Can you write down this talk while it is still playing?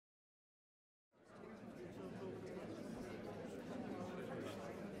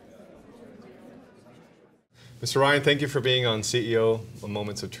Mr. Ryan, thank you for being on CEO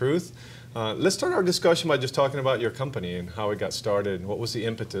Moments of Truth. Let's start our discussion by just talking about your company and how it got started. What was the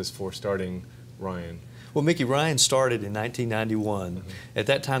impetus for starting Ryan? Well, Mickey, Ryan started in 1991. Mm-hmm. At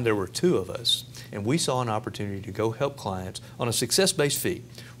that time, there were two of us, and we saw an opportunity to go help clients on a success-based fee,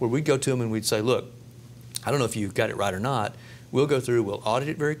 where we'd go to them and we'd say, look, I don't know if you got it right or not. We'll go through, we'll audit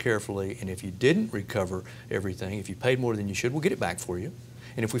it very carefully, and if you didn't recover everything, if you paid more than you should, we'll get it back for you.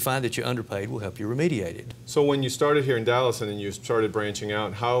 And if we find that you underpaid, we'll help you remediate it. So when you started here in Dallas and then you started branching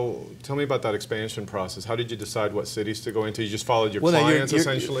out, tell me about that expansion process. How did you decide what cities to go into? You just followed your clients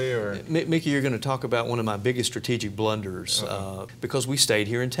essentially? Or? Mickey, you're going to talk about one of my biggest strategic blunders because we stayed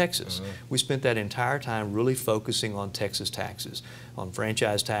here in Texas. We spent that entire time really focusing on Texas taxes, on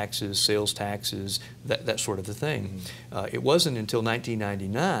franchise taxes, sales taxes, that sort of a thing. It wasn't until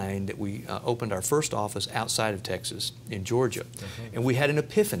 1999 that we opened our first office outside of Texas in Georgia. And we had an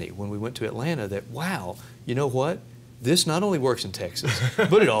epiphany when we went to Atlanta that, wow, you know what? This not only works in Texas,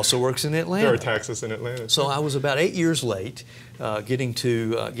 but it also works in Atlanta. There are taxes in Atlanta. So I was about 8 years late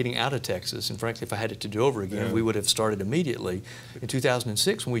getting out of Texas, and frankly, if I had it to do over again, we would have started immediately. In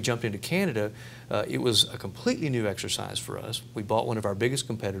 2006, when we jumped into Canada, it was a completely new exercise for us. We bought one of our biggest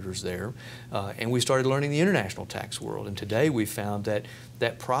competitors there, and we started learning the international tax world. And today we found that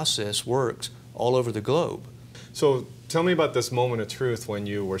that process works all over the globe. So tell me about this moment of truth when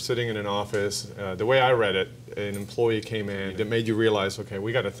you were sitting in an office. The way I read it, an employee came in that made you realize, okay,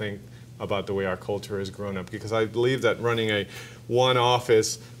 we got to think about the way our culture has grown up, because I believe that running a one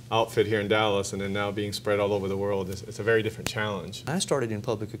office outfit here in Dallas and then now being spread all over the world, it's a very different challenge. I started in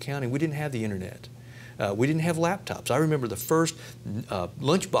public accounting. We didn't have the internet. We didn't have laptops. I remember the first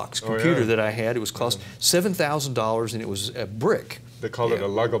lunchbox computer that I had. It was cost $7,000 and it was a brick. They called it a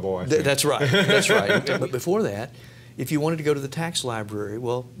luggable, I think. That's right, that's right. But before that, if you wanted to go to the tax library,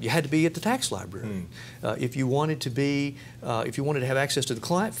 well, you had to be at the tax library. If you wanted to have access to the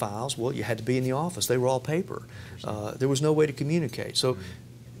client files, well, you had to be in the office. They were all paper. There was no way to communicate. So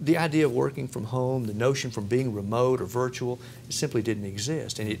the idea of working from home, the notion from being remote or virtual, it simply didn't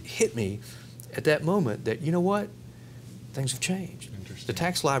exist. And it hit me at that moment that, you know what? Things have changed. The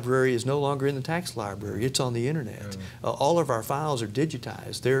tax library is no longer in the tax library. It's on the internet. All of our files are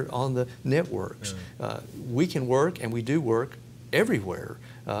digitized. They're on the networks. We can work, and we do work everywhere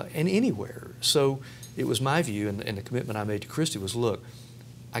and anywhere. So it was my view, and the commitment I made to Christy was, look,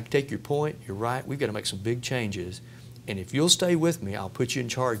 I take your point. You're right. We've got to make some big changes. And if you'll stay with me, I'll put you in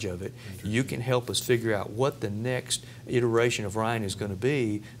charge of it. You can help us figure out what the next iteration of Ryan is going to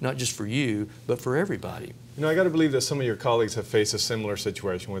be, not just for you, but for everybody. You know, I got to believe that some of your colleagues have faced a similar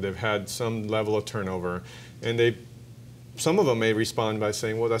situation where they've had some level of turnover, and some of them may respond by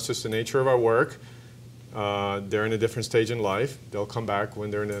saying, well, that's just the nature of our work. They're in a different stage in life. They'll come back when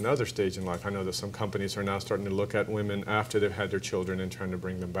they're in another stage in life. I know that some companies are now starting to look at women after they've had their children and trying to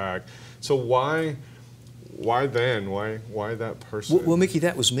bring them back. So why then? Why that person? Well, Mickey,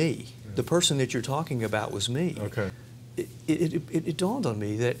 that was me. The person that you're talking about was me. Okay. It dawned on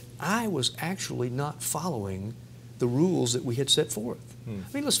me that I was actually not following the rules that we had set forth. I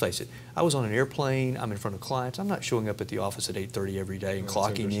mean, let's face it. I was on an airplane. I'm in front of clients. I'm not showing up at the office at 8:30 every day and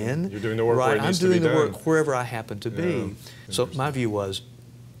clocking in. You're doing the work where it needs to be done. I'm doing the work wherever I happen to be. So my view was,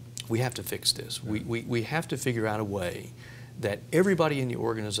 we have to fix this. We have to figure out a way that everybody in the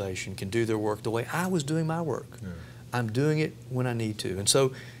organization can do their work the way I was doing my work. I'm doing it when I need to. And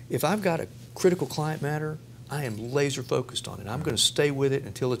so if I've got a critical client matter, I am laser focused on it. I'm going to stay with it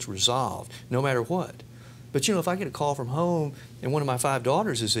until it's resolved, no matter what. But you know, if I get a call from home and one of my 5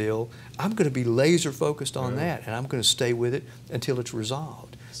 daughters is ill, I'm going to be laser focused on that, and I'm going to stay with it until it's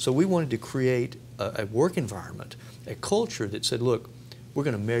resolved. So we wanted to create a work environment, a culture that said, look, we're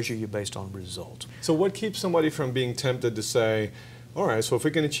going to measure you based on results. So what keeps somebody from being tempted to say, all right, so if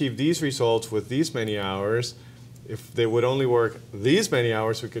we can achieve these results with these many hours, if they would only work these many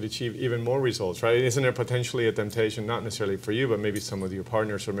hours, we could achieve even more results, right? Isn't there potentially a temptation, not necessarily for you, but maybe some of your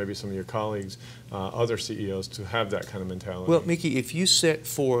partners or maybe some of your colleagues, other CEOs, to have that kind of mentality? Well, Mickey, if you set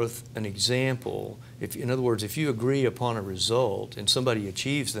forth an example, in other words, if you agree upon a result and somebody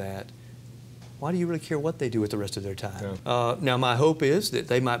achieves that, why do you really care what they do with the rest of their time? Now, my hope is that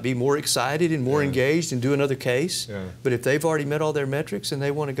they might be more excited and more engaged and do another case. But if they've already met all their metrics and they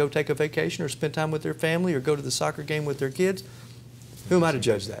want to go take a vacation or spend time with their family or go to the soccer game with their kids, who am I to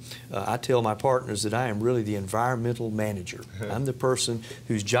judge that? I tell my partners that I am really the environmental manager. I'm the person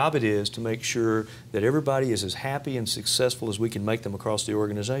whose job it is to make sure that everybody is as happy and successful as we can make them across the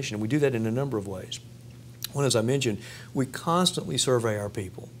organization. And we do that in a number of ways. One, as I mentioned, we constantly survey our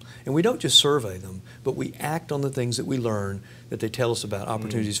people. And we don't just survey them, but we act on the things that we learn, that they tell us about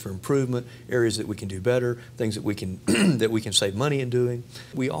opportunities for improvement, areas that we can do better, things that we can, that we can save money in doing.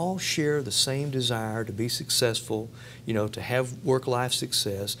 We all share the same desire to be successful, you know, to have work-life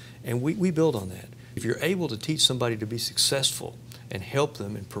success, and we build on that. If you're able to teach somebody to be successful and help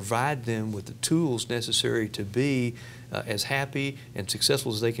them and provide them with the tools necessary to be as happy and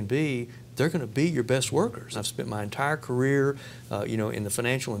successful as they can be, they're going to be your best workers. I've spent my entire career, you know, in the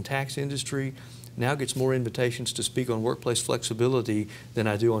financial and tax industry. Now gets more invitations to speak on workplace flexibility than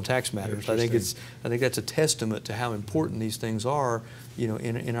I do on tax matters. I think that's a testament to how important these things are, you know,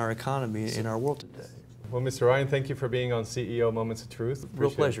 in our economy, in our world today. Well, Mr. Ryan, thank you for being on CEO Moments of Truth.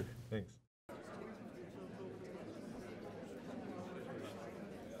 Real pleasure. Thanks.